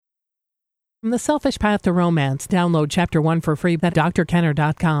From The Selfish Path to Romance, download Chapter 1 for free at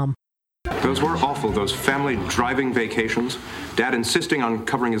drkenner.com. Those were awful, those family driving vacations. Dad insisting on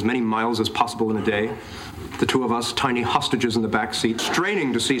covering as many miles as possible in a day. The two of us, tiny hostages in the back seat,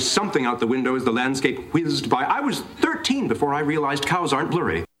 straining to see something out the window as the landscape whizzed by. I was 13 before I realized cows aren't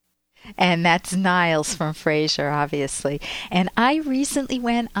blurry. And that's Niles from Frasier, obviously. And I recently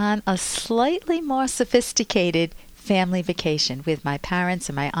went on a slightly more sophisticated family vacation with my parents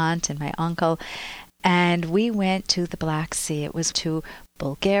and my aunt and my uncle. And we went to the Black Sea. It was to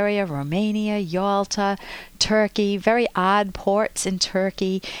Bulgaria, Romania, Yalta, Turkey, very odd ports in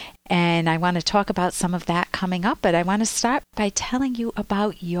Turkey. And I want to talk about some of that coming up, but I want to start by telling you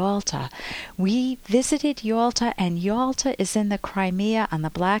about Yalta. We visited Yalta, and Yalta is in the Crimea on the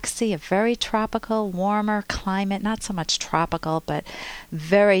Black Sea, a very tropical, warmer climate, not so much tropical, but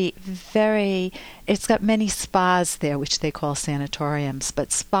very, very, it's got many spas there, which they call sanatoriums,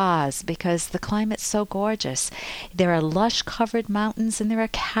 but spas because the climate's so gorgeous. There are lush covered mountains, and there are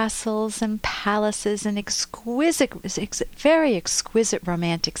castles and palaces and very exquisite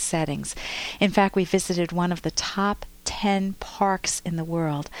romantic settings. In fact, we visited one of the top 10 parks in the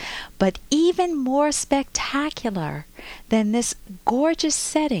world. But even more spectacular than this gorgeous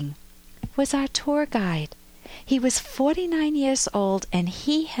setting was our tour guide. He was 49 years old, and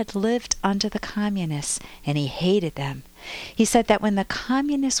he had lived under the communists, and he hated them. He said that when the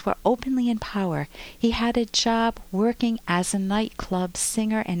communists were openly in power, he had a job working as a nightclub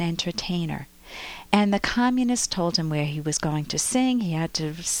singer and entertainer. And the communists told him where he was going to sing. He had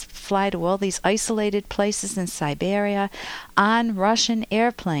to fly to all these isolated places in Siberia on Russian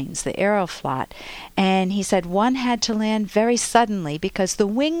airplanes, the Aeroflot. And he said one had to land very suddenly because the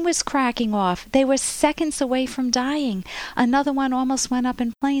wing was cracking off. They were seconds away from dying. Another one almost went up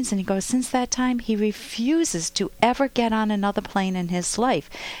in flames. And he goes, since that time, he refuses to ever get on another plane in his life.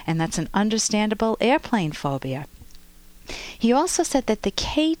 And that's an understandable airplane phobia. He also said that the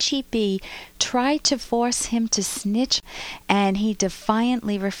KGB tried to force him to snitch, and he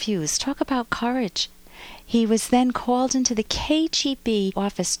defiantly refused. Talk about courage. He was then called into the KGB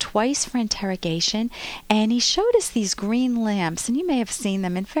office twice for interrogation, and he showed us these green lamps, and you may have seen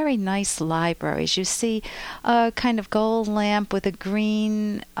them in very nice libraries. You see a kind of gold lamp with a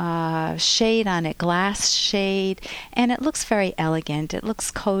green shade on it, glass shade, and it looks very elegant. It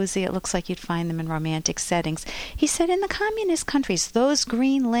looks cozy. It looks like you'd find them in romantic settings. He said in the communist countries, those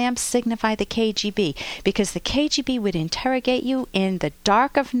green lamps signify the KGB, because the KGB would interrogate you in the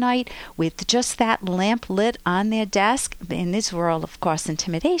dark of night with just that lamp lit on their desk. And these were all, of course,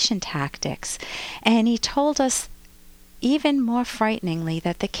 intimidation tactics. And he told us, even more frighteningly,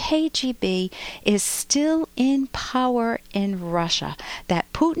 that the KGB is still in power in Russia,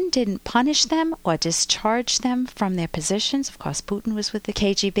 that Putin didn't punish them or discharge them from their positions. Of course, Putin was with the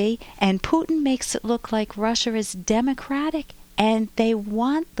KGB, and Putin makes it look like Russia is democratic. And they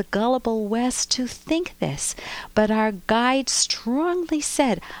want the gullible West to think this. But our guide strongly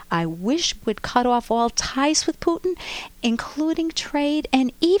said, I wish we'd cut off all ties with Putin, including trade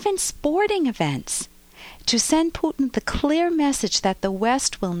and even sporting events, to send Putin the clear message that the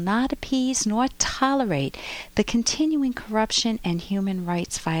West will not appease nor tolerate the continuing corruption and human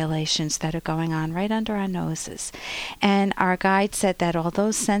rights violations that are going on right under our noses. And our guide said that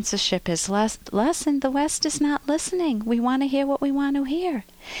although censorship is lessened, the West is not listening. We want to hear what we want to hear.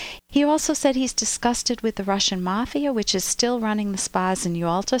 He also said he's disgusted with the Russian mafia, which is still running the spas in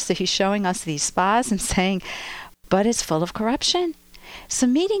Yalta. So he's showing us these spas and saying, but it's full of corruption. So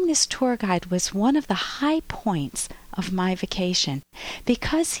meeting this tour guide was one of the high points of my vacation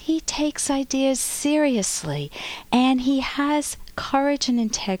because he takes ideas seriously and he has courage and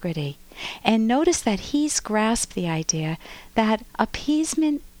integrity. And notice that he's grasped the idea that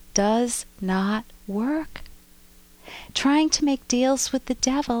appeasement does not work. Trying to make deals with the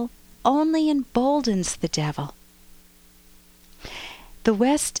devil only emboldens the devil. The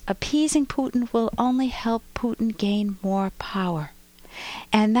West appeasing Putin will only help Putin gain more power.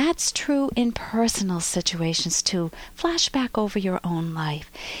 And that's true in personal situations too. Flashback over your own life.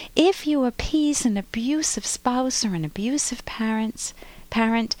 If you appease an abusive spouse or an abusive parent,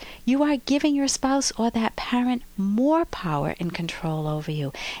 you are giving your spouse or that parent more power and control over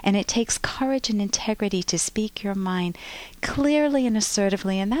you. And it takes courage and integrity to speak your mind clearly and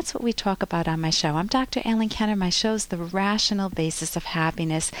assertively. And that's what we talk about on my show. I'm Dr. Ellen Kenner. My show's The Rational Basis of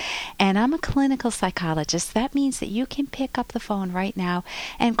Happiness. And I'm a clinical psychologist. That means that you can pick up the phone right now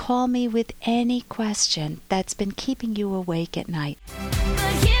and call me with any question that's been keeping you awake at night.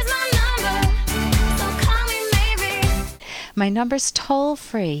 My number's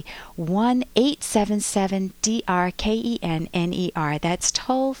toll-free, 1-877-DRKENNER. That's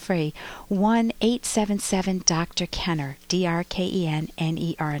toll-free, 1-877-Dr. Kenner, DRKENNER.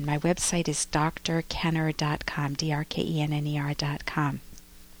 And my website is drkenner.com, drkenner.com.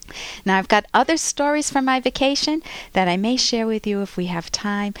 Now, I've got other stories from my vacation that I may share with you if we have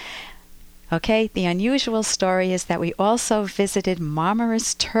time. Okay, the unusual story is that we also visited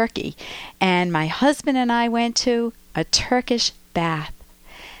Marmaris, Turkey, and my husband and I went to a Turkish bath.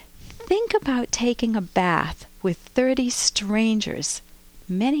 Think about taking a bath with 30 strangers,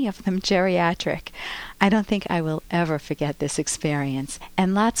 many of them geriatric. I don't think I will ever forget this experience,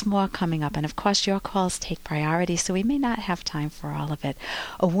 and lots more coming up. And of course, your calls take priority, so we may not have time for all of it.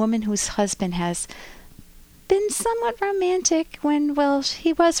 A woman whose husband has been somewhat romantic he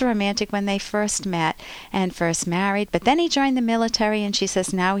was romantic when they first met and first married, but then he joined the military, and she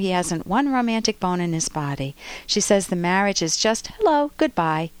says now he hasn't one romantic bone in his body. She says the marriage is just hello,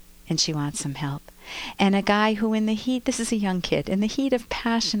 goodbye, and she wants some help. And a guy who this is a young kid, in the heat of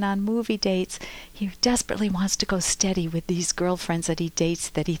passion on movie dates, he desperately wants to go steady with these girlfriends that he dates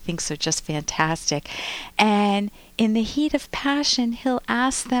that he thinks are just fantastic. And in the heat of passion, he'll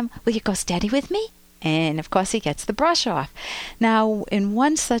ask them, will you go steady with me? And, of course, he gets the brush off. Now, in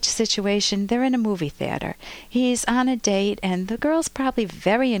one such situation, they're in a movie theater. He's on a date, and the girl's probably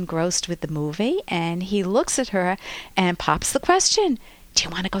very engrossed with the movie, and he looks at her and pops the question, do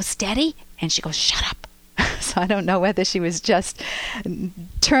you want to go steady? And she goes, shut up. So I don't know whether she was just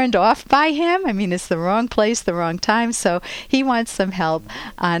turned off by him. I mean, it's the wrong place, the wrong time. So he wants some help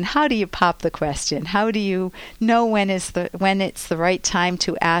on how do you pop the question? How do you know when it's the right time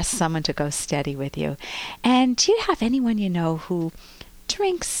to ask someone to go steady with you? And do you have anyone you know who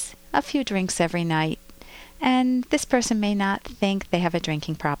drinks a few drinks every night? And this person may not think they have a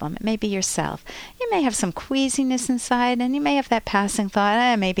drinking problem. It may be yourself. You may have some queasiness inside, and you may have that passing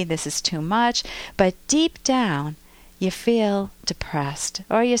thought, maybe this is too much. But deep down, you feel depressed,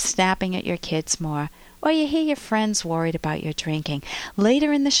 or you're snapping at your kids more, or you hear your friends worried about your drinking.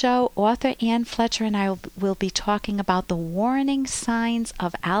 Later in the show, author Ann Fletcher and I will be talking about the warning signs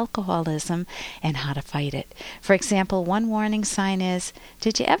of alcoholism and how to fight it. For example, one warning sign is,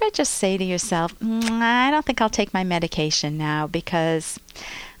 did you ever just say to yourself, I don't think I'll take my medication now because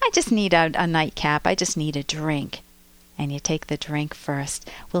I just need a nightcap, I just need a drink. And you take the drink first.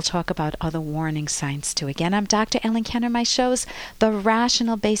 We'll talk about other warning signs too. Again, I'm Dr. Ellen Kenner. My show's The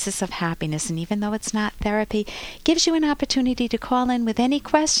Rational Basis of Happiness, and even though it's not therapy, gives you an opportunity to call in with any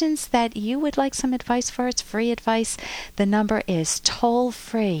questions that you would like some advice for. It's free advice. The number is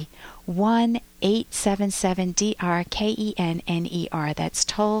toll-free, 1-877-DRKENNER. That's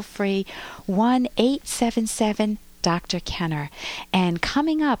toll-free, 1-877 Dr. Kenner. And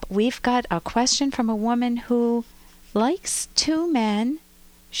coming up, we've got a question from a woman who likes two men.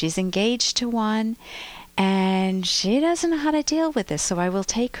 She's engaged to one, and she doesn't know how to deal with this. So I will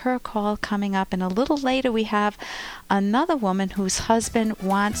take her call coming up. And a little later, we have another woman whose husband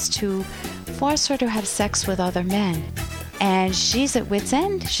wants to force her to have sex with other men. And she's at wit's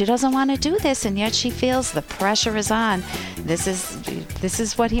end. She doesn't want to do this, and yet she feels the pressure is on. This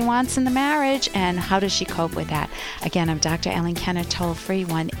is what he wants in the marriage, and how does she cope with that? Again, I'm Dr. Ellen Kenner, toll-free,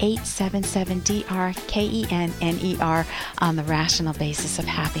 1-877-DRKENNER on the rational basis of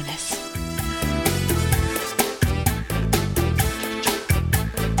happiness.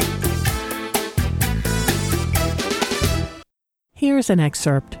 Here's an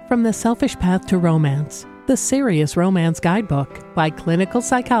excerpt from The Selfish Path to Romance, the Serious Romance Guidebook by clinical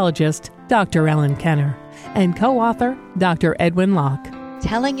psychologist Dr. Ellen Kenner and co-author Dr. Edwin Locke.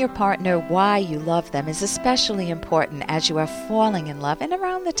 Telling your partner why you love them is especially important as you are falling in love and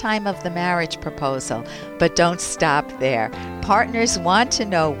around the time of the marriage proposal. But don't stop there. Partners want to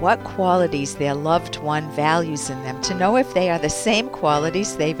know what qualities their loved one values in them, to know if they are the same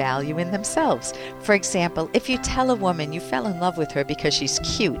qualities they value in themselves. For example, if you tell a woman you fell in love with her because she's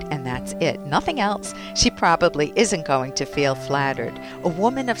cute and that's it, nothing else, she probably isn't going to feel flattered. A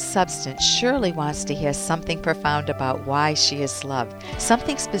woman of substance surely wants to hear something profound about why she is loved.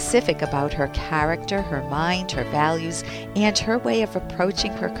 Something specific about her character, her mind, her values, and her way of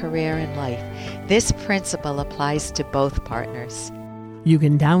approaching her career in life. This principle applies to both partners. You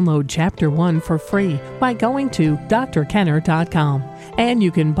can download Chapter 1 for free by going to drkenner.com. And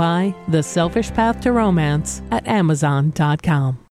you can buy The Selfish Path to Romance at amazon.com.